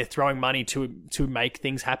 Or they're throwing money to make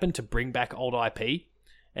things happen, to bring back old IP.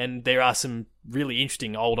 And there are some really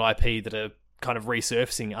interesting old IP that are kind of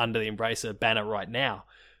resurfacing under the Embracer banner right now.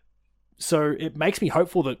 So it makes me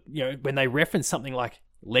hopeful that, when they reference something like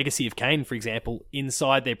Legacy of Kain, for example,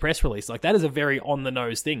 inside their press release, like that is a very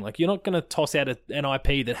on-the-nose thing. Like you're not going to toss out an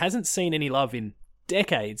IP that hasn't seen any love in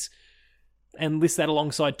decades and list that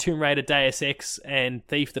alongside Tomb Raider, Deus Ex, and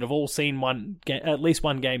Thief that have all seen at least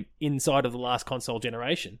one game inside of the last console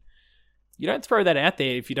generation, you don't throw that out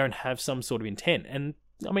there if you don't have some sort of intent. And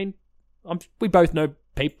I mean, we both know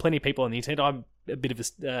plenty of people on the internet. I'm a bit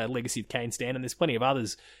of a Legacy of Kain stan, and there's plenty of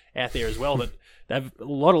others out there as well that they have a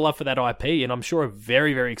lot of love for that IP, and I'm sure are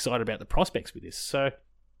very, very excited about the prospects with this. So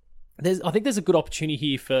I think there's a good opportunity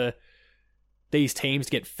here for these teams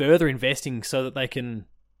to get further investing so that they can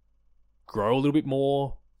grow a little bit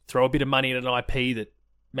more, throw a bit of money at an IP that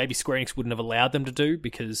maybe Square Enix wouldn't have allowed them to do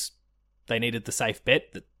because they needed the safe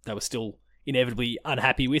bet that they were still inevitably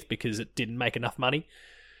unhappy with because it didn't make enough money.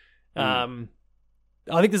 I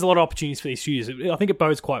think there's a lot of opportunities for these studios. I think it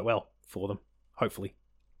bodes quite well for them, hopefully.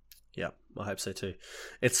 Yeah, I hope so too.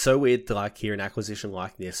 It's so weird to hear an acquisition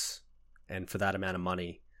like this and for that amount of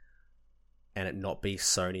money and it not be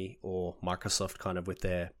Sony or Microsoft kind of with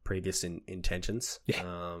their previous intentions. Yeah.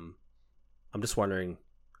 I'm just wondering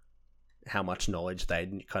how much knowledge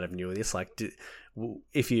they kind of knew of this.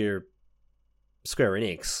 If you're Square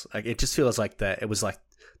Enix, it just feels like that it was like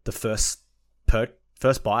the first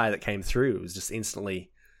buyer that came through. It was just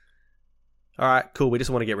instantly, all right, cool. We just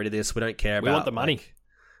want to get rid of this. We don't care about. We want the money.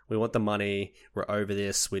 We want the money. We're over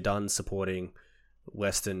this. We're done supporting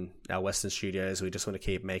our Western studios. We just want to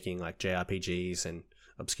keep making JRPGs and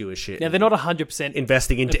obscure shit. Now they're not 100%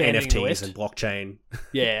 investing into NFTs and blockchain.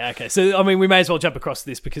 Yeah, okay. So I mean, we may as well jump across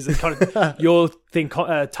this because it's kind of your thing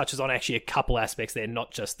touches on actually a couple aspects there,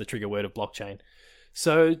 not just the trigger word of blockchain.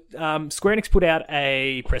 So Square Enix put out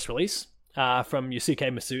a press release from Yusuke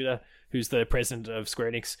Masuda, who's the president of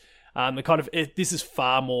Square Enix. This is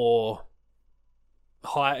far more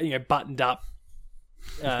high, buttoned up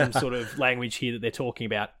sort of language here that they're talking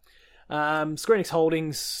about. Square Enix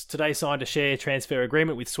Holdings today signed a share transfer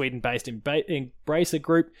agreement with Sweden-based Embracer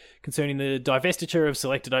Group concerning the divestiture of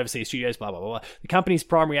selected overseas studios, blah, blah, blah. The company's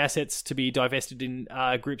primary assets to be divested in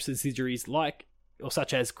group subsidiaries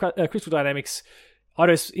such as Crystal Dynamics,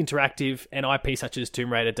 Eidos Interactive, and IP such as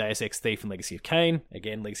Tomb Raider, Deus Ex, Thief, and Legacy of Kain.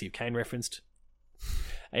 Again, Legacy of Kain referenced.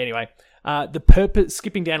 Anyway, the purpose,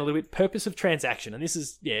 skipping down a little bit, purpose of transaction, and this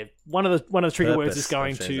is one of the trigger words is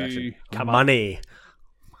going to come up. Money.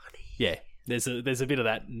 Yeah, there's a bit of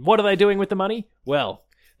that. What are they doing with the money? Well,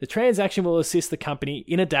 the transaction will assist the company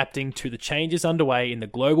in adapting to the changes underway in the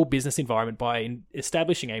global business environment by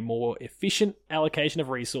establishing a more efficient allocation of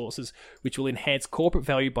resources, which will enhance corporate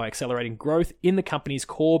value by accelerating growth in the company's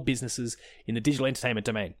core businesses in the digital entertainment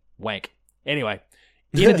domain. Wank. Anyway,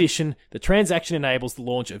 in addition, the transaction enables the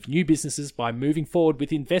launch of new businesses by moving forward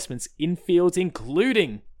with investments in fields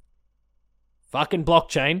including fucking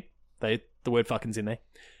blockchain. The word fucking's in there.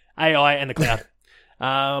 AI and the cloud.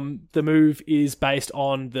 The move is based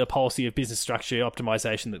on the policy of business structure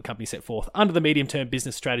optimization that the company set forth under the medium-term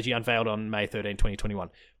business strategy unveiled on May 13, 2021.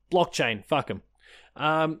 Blockchain, fuck them.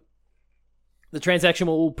 The transaction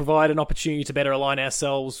will provide an opportunity to better align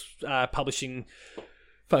ourselves, publishing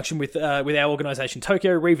function with our organisation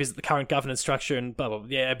Tokyo, revisit the current governance structure, and blah, blah, blah.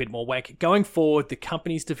 Yeah, a bit more wank. Going forward, the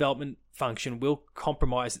company's development function will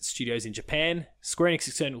comprise its studios in Japan, Square Enix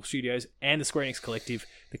External Studios, and the Square Enix Collective.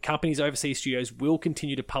 The company's overseas studios will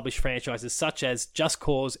continue to publish franchises such as Just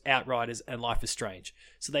Cause, Outriders, and Life is Strange.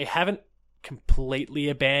 So they haven't completely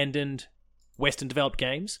abandoned Western developed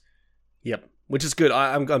games. Yep, which is good.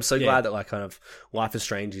 I'm so glad that kind of Life is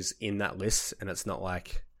Strange is in that list, and it's not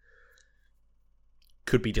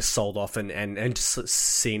could be just sold off and just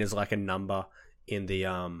seen as a number in the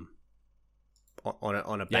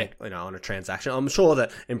on a bank, on a transaction. I'm sure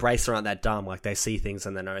that Embracer aren't that dumb. They see things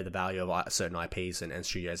and they know the value of certain IPs and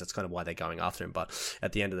studios. That's kind of why they're going after them. But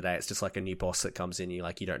at the end of the day, it's just like a new boss that comes in. You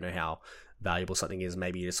don't know how valuable something is.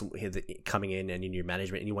 Maybe you're just coming in and in your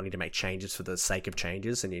management and you're wanting to make changes for the sake of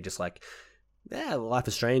changes, and you're just Life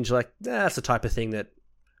is Strange. That's the type of thing that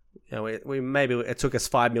we maybe it took us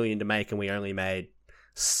 $5 million to make and we only made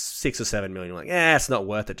 $6 or $7 million. It's not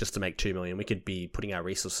worth it just to make $2 million. We could be putting our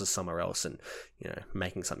resources somewhere else and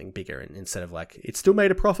making something bigger, and instead of it still made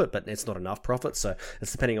a profit, but it's not enough profit. So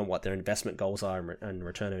it's depending on what their investment goals are and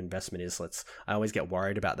return of investment is. I always get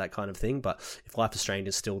worried about that kind of thing, but if Life is Strange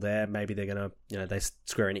is still there, maybe they're gonna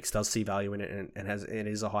Square Enix does see value in it and it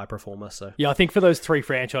is a high performer. So yeah, I think for those three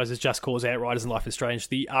franchises, Just Cause, Outriders, and Life is Strange,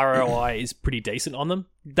 the ROI is pretty decent on them.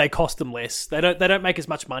 They cost them less. They don't make as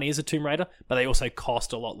much money as a Tomb Raider, but they also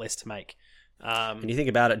cost a lot less to make. And you think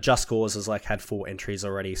about it, Just Cause has had 4 entries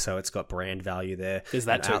already, so it's got brand value there. There's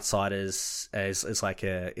that too. Outsiders is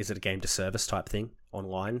it a game to service type thing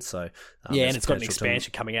online? So and it's got an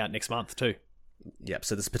expansion coming out next month too. Yep.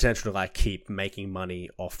 So there's potential to keep making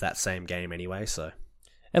money off that same game anyway. So,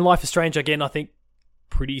 and Life is Strange again, I think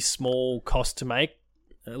pretty small cost to make.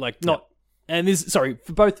 Not, and this, sorry,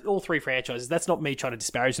 for all three franchises, that's not me trying to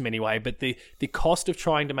disparage them anyway, but the cost of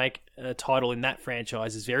trying to make a title in that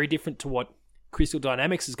franchise is very different to what Crystal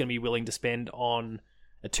Dynamics is going to be willing to spend on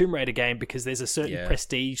a Tomb Raider game, because there's a certain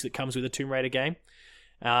prestige that comes with a Tomb Raider game.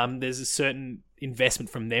 There's a certain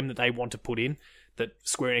investment from them that they want to put in that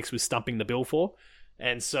Square Enix was stumping the bill for.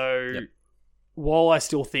 And so while I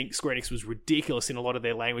still think Square Enix was ridiculous in a lot of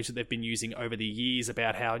their language that they've been using over the years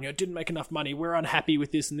about how, it didn't make enough money, we're unhappy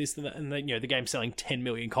with this and this and that, and the game's selling 10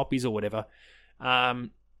 million copies or whatever, I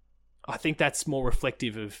think that's more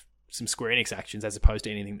reflective of some Square Enix actions as opposed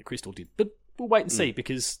to anything that Crystal did. But we'll wait and see,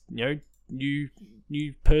 because, new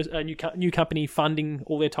company funding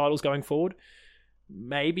all their titles going forward,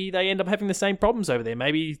 maybe they end up having the same problems over there.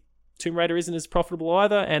 Maybe Tomb Raider isn't as profitable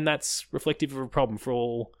either, and that's reflective of a problem for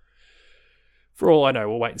all I know.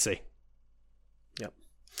 We'll wait and see. Yep.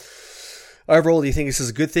 Overall, do you think this is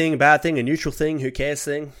a good thing, a bad thing, a neutral thing, who cares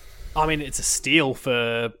thing? I mean, it's a steal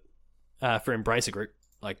for Embracer Group.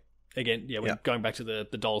 Again, we're going back to the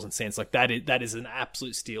dollars and cents. That is an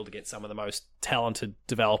absolute steal to get some of the most talented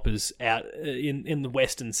developers out in the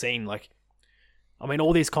Western scene.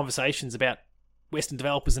 All these conversations about Western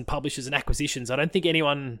developers and publishers and acquisitions, I don't think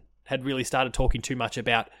anyone had really started talking too much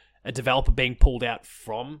about a developer being pulled out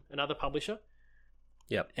from another publisher.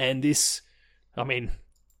 Yep. And this,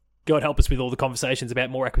 God help us with all the conversations about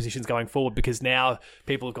more acquisitions going forward, because now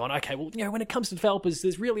people have gone, okay, well, when it comes to developers,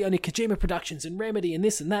 there's really only Kojima Productions and Remedy and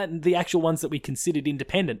this and that, and the actual ones that we considered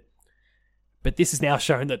independent. But this has now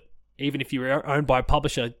shown that even if you were owned by a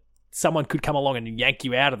publisher, someone could come along and yank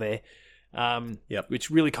you out of there,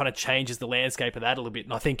 which really kind of changes the landscape of that a little bit.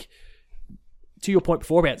 And I think, to your point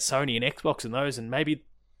before about Sony and Xbox and those, and maybe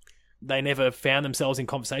they never found themselves in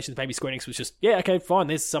conversations. Maybe Square Enix was just, okay, fine,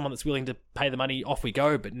 there's someone that's willing to pay the money, off we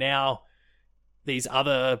go. But now these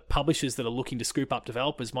other publishers that are looking to scoop up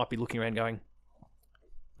developers might be looking around going,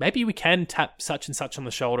 maybe we can tap such and such on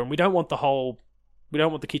the shoulder, and we don't want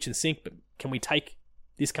the kitchen sink, but can we take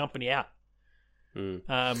this company out?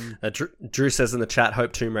 Drew says in the chat,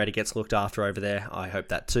 hope Tomb Raider gets looked after over there. I hope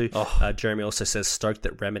that too. Jeremy also says, stoked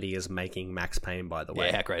that Remedy is making Max Payne, by the way.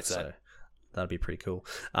 Yeah, how great is that? That'd be pretty cool.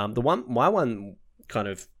 My one kind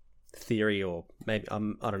of theory, or maybe I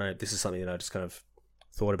don't know, this is something that I just kind of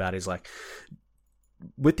thought about, is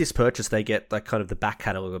with this purchase they get kind of the back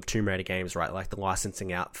catalog of Tomb Raider games, right? The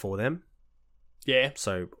licensing out for them. Yeah.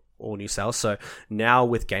 So all new sales. So now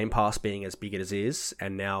with Game Pass being as big as it is,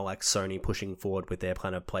 and now Sony pushing forward with their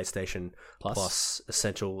kind of PlayStation Plus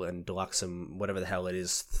Essential and Deluxe and whatever the hell it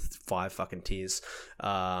is, 5 fucking tiers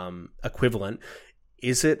equivalent,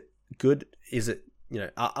 is it good? Is it,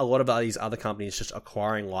 a lot of these other companies just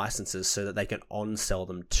acquiring licenses so that they can on-sell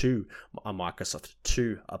them to a Microsoft,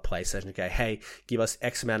 to a PlayStation? Okay, hey, give us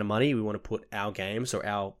X amount of money. We want to put our games, or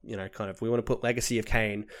our, we want to put Legacy of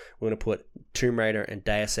Kain, we want to put Tomb Raider and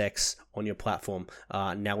Deus Ex on your platform.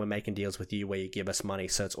 Now we're making deals with you where you give us money.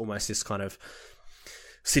 So it's almost this kind of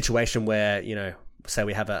situation where, say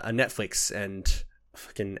we have a Netflix and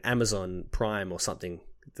fucking Amazon Prime or something,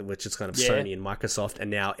 which is kind of Sony and Microsoft, and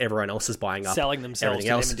now everyone else is buying up selling themselves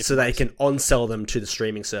everything else, so they can on-sell them to the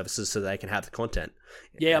streaming services so they can have the content.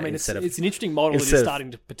 Yeah, it's an interesting model that is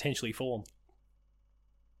starting to potentially form.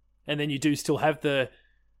 And then you do still have the,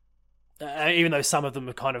 even though some of them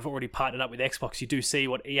have kind of already partnered up with Xbox, you do see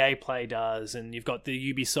what EA Play does, and you've got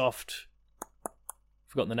the Ubisoft, I've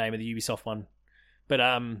forgotten the name of the Ubisoft one, but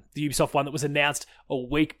the Ubisoft one that was announced a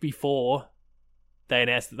week before they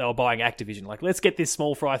announced that they were buying Activision. Let's get this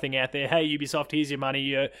small fry thing out there. Hey, Ubisoft, here's your money.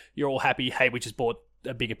 You're all happy. Hey, we just bought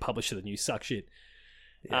a bigger publisher than you. Suck shit.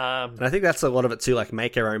 Yeah. And I think that's a lot of it too.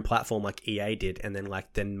 Make our own platform like EA did, and then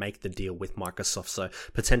make the deal with Microsoft. So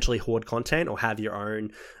potentially hoard content, or have your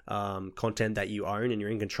own content that you own and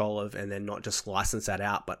you're in control of, and then not just license that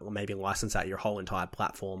out, but maybe license out your whole entire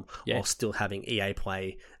platform while still having EA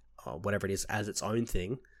Play, whatever it is, as its own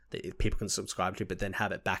thing that people can subscribe to, but then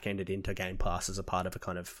have it back-ended into Game Pass as a part of a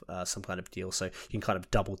kind of some kind of deal. So you can kind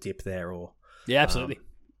of double dip there, or absolutely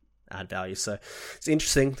add value. So it's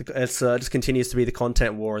interesting. It's just continues to be the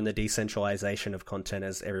content war and the decentralization of content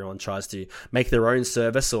as everyone tries to make their own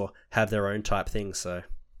service or have their own type thing. So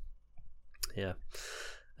yeah.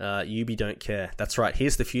 Ubi don't care. That's right.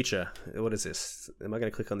 Here's the future. What is this? Am I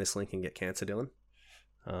going to click on this link and get cancer, Dylan?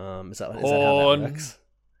 Is that how that works?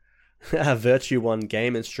 Virtue 1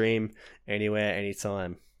 game and stream anywhere,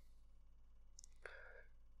 anytime.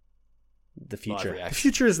 The future. The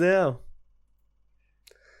future is now.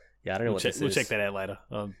 Yeah, I don't know what this is. We'll check that out later.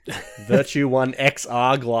 Virtue One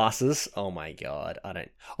XR glasses. Oh my god, I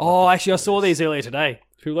don't. Oh, actually, I saw these earlier today.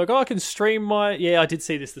 People were like, I can stream my. Yeah, I did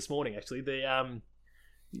see this morning. Actually,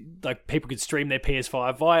 like people could stream their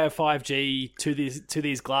PS5 via 5G to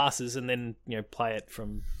these glasses, and then play it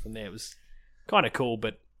from there. It was kind of cool,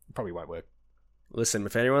 but probably won't work. Listen,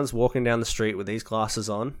 if anyone's walking down the street with these glasses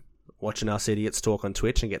on, watching us idiots talk on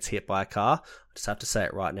Twitch and gets hit by a car, I just have to say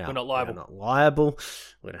it right now. We're not liable. We're not liable.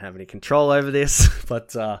 We don't have any control over this.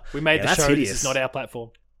 But we made the show. Hideous. This is not our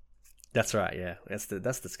platform. That's right. Yeah,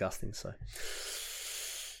 that's disgusting. So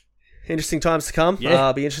interesting times to come.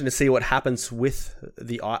 Yeah. Be interesting to see what happens with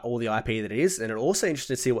all the IP that it is, and it'll also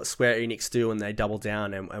interesting to see what Square Enix do when they double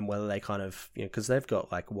down and whether they kind of because they've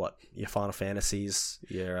got like your Final Fantasies,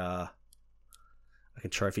 your like a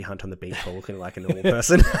trophy hunt on the beach while looking like a normal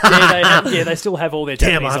person. They still have all their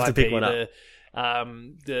Damn, Japanese I have to IP, pick one up.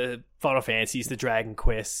 The Final Fantasies, the Dragon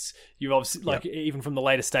Quests. You obviously even from the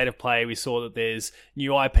latest State of Play, we saw that there's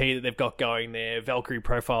new IP that they've got going there. Valkyrie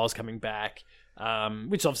Profiles coming back,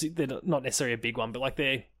 which obviously they're not necessarily a big one, but like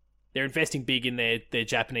they're investing big in their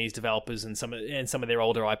Japanese developers and some of their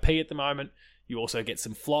older IP at the moment. You also get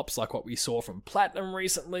some flops like what we saw from Platinum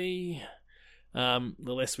recently. The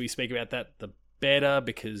less we speak about that, the better,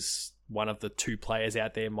 because one of the two players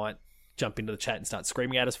out there might jump into the chat and start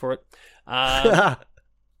screaming at us for it.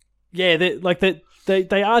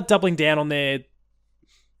 They are doubling down on their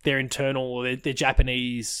internal or their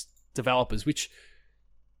Japanese developers, which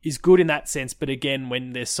is good in that sense. But again,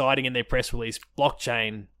 when they're citing in their press release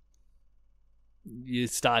blockchain, you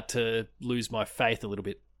start to lose my faith a little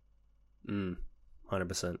bit.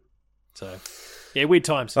 100%. So, yeah, weird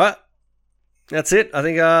times. All right. That's it. I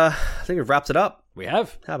think we've wrapped it up. We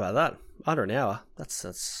have. How about that? Under an hour. That's.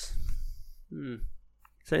 Is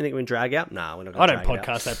there anything we can drag out? Nah, we're not going to drag it out. I don't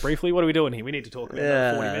podcast that briefly. What are we doing here? We need to talk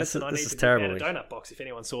about 40 minutes, and I need to get out a donut box if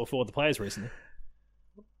anyone saw For the Players recently.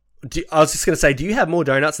 I was just going to say, do you have more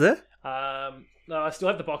donuts there? No, I still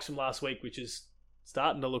have the box from last week, which is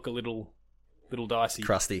starting to look a little dicey.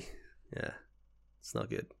 Crusty. Yeah. It's not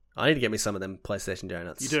good. I need to get me some of them PlayStation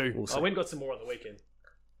donuts. You do. I went and got some more on the weekend.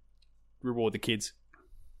 Reward the kids.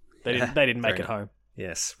 They didn't make it home.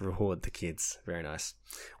 Yes, reward the kids. Very nice.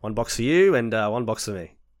 One box for you and one box for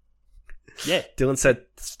me. Yeah. Dylan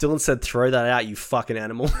said, throw that out, you fucking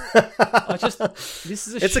animal. This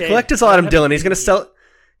is it's a collector's item, Dylan. He's gonna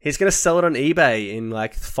sell it on eBay in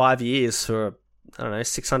like 5 years for, I don't know,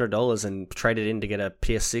 $600 and trade it in to get a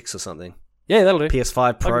PS6 or something. Yeah, that'll do.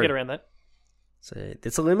 PS5 Pro. I can get around that. So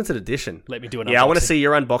it's a limited edition. Let me do an unboxing. Yeah, I want to see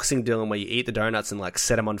your unboxing, Dylan, where you eat the donuts and like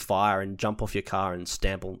set them on fire and jump off your car and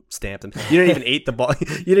stamp them. You don't even eat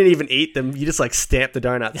you didn't even eat them. You just like stamp the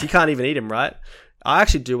donuts. You can't even eat them, right? I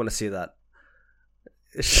actually do want to see that.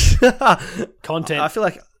 Content. I feel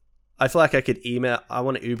like I could email. I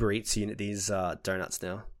want to Uber Eats these donuts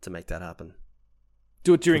now to make that happen.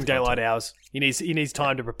 Do it during daylight hours. He needs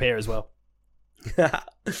time to prepare as well.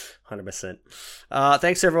 100%.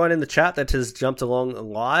 Thanks to everyone in the chat that has jumped along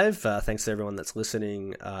live. Thanks to everyone that's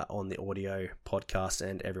listening on the audio podcast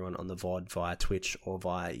and everyone on the VOD via Twitch or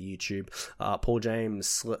via YouTube. Paul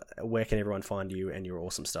James, where can everyone find you and your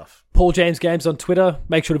awesome stuff? Paul James Games on Twitter.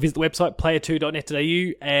 Make sure to visit the website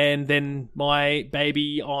player2.net.au, and then my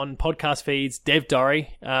baby on podcast feeds, Dev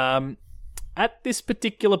Dorry. At this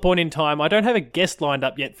particular point in time, I don't have a guest lined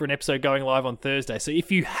up yet for an episode going live on Thursday. So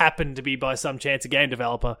if you happen to be, by some chance, a game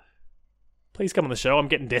developer, please come on the show. I'm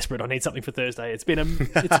getting desperate. I need something for Thursday. It's been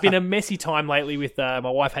a messy time lately with my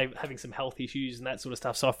wife having some health issues and that sort of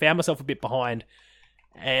stuff. So I found myself a bit behind,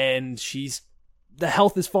 and the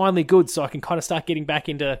health is finally good, so I can kind of start getting back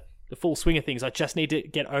into the full swing of things. I just need to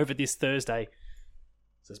get over this Thursday.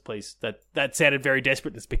 So please, that sounded very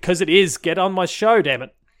desperate. It's because it is. Get on my show, damn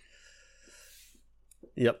it.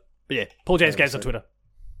 Yep. But yeah, Paul James Games on Twitter.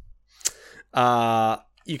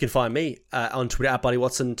 You can find me on Twitter at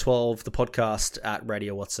BuddyWatson12, the podcast at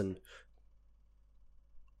Radio Watson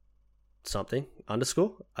something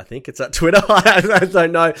 _. I think it's at Twitter. I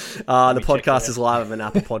don't know. The podcast is live on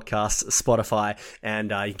Apple Podcasts, Spotify,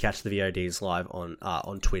 and you can catch the VODs live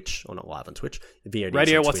on Twitch, or not live on Twitch. The VODs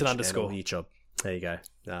Radio on Watson Twitch _ and YouTube. There you go.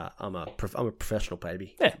 I'm a professional,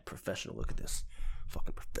 baby. Yeah, professional. Look at this.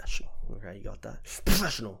 Fucking professional. Okay, you got that.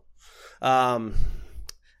 Professional. And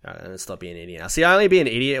stop being an idiot now. See, I only be an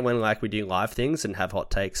idiot when like we do live things and have hot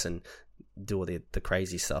takes and do all the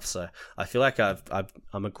crazy stuff. So I feel like I'm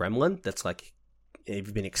a gremlin that's like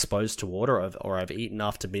either been exposed to water or I've eaten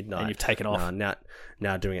after midnight. And you've taken off.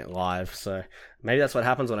 Now doing it live. So maybe that's what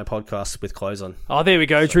happens when I podcast with clothes on. Oh, there we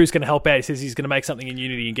go. Drew's going to help out. He says he's going to make something in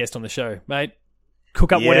Unity and guest on the show. Mate,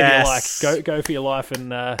 Cook up whatever you like. Yes. Go for your life,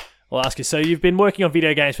 and I'll ask you. So you've been working on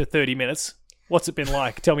video games for 30 minutes. What's it been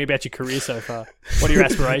like? Tell me about your career so far. What are your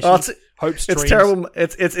aspirations? Hopes, dreams? It's terrible.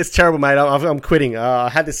 It's terrible, mate. I'm quitting. I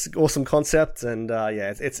had this awesome concept, and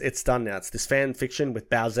it's done now. It's this fan fiction with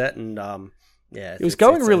Bowsette, and it was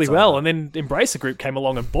going really well, and then Embracer Group came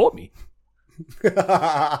along and bought me.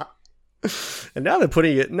 And now they're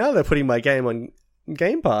putting my game on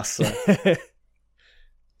Game Pass. So.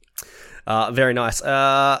 Very nice.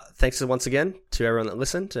 Thanks once again to everyone that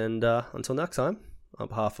listened, and until next time, on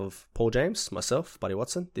behalf of Paul James, myself, Buddy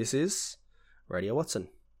Watson, this is Radio Watson.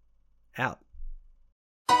 Out.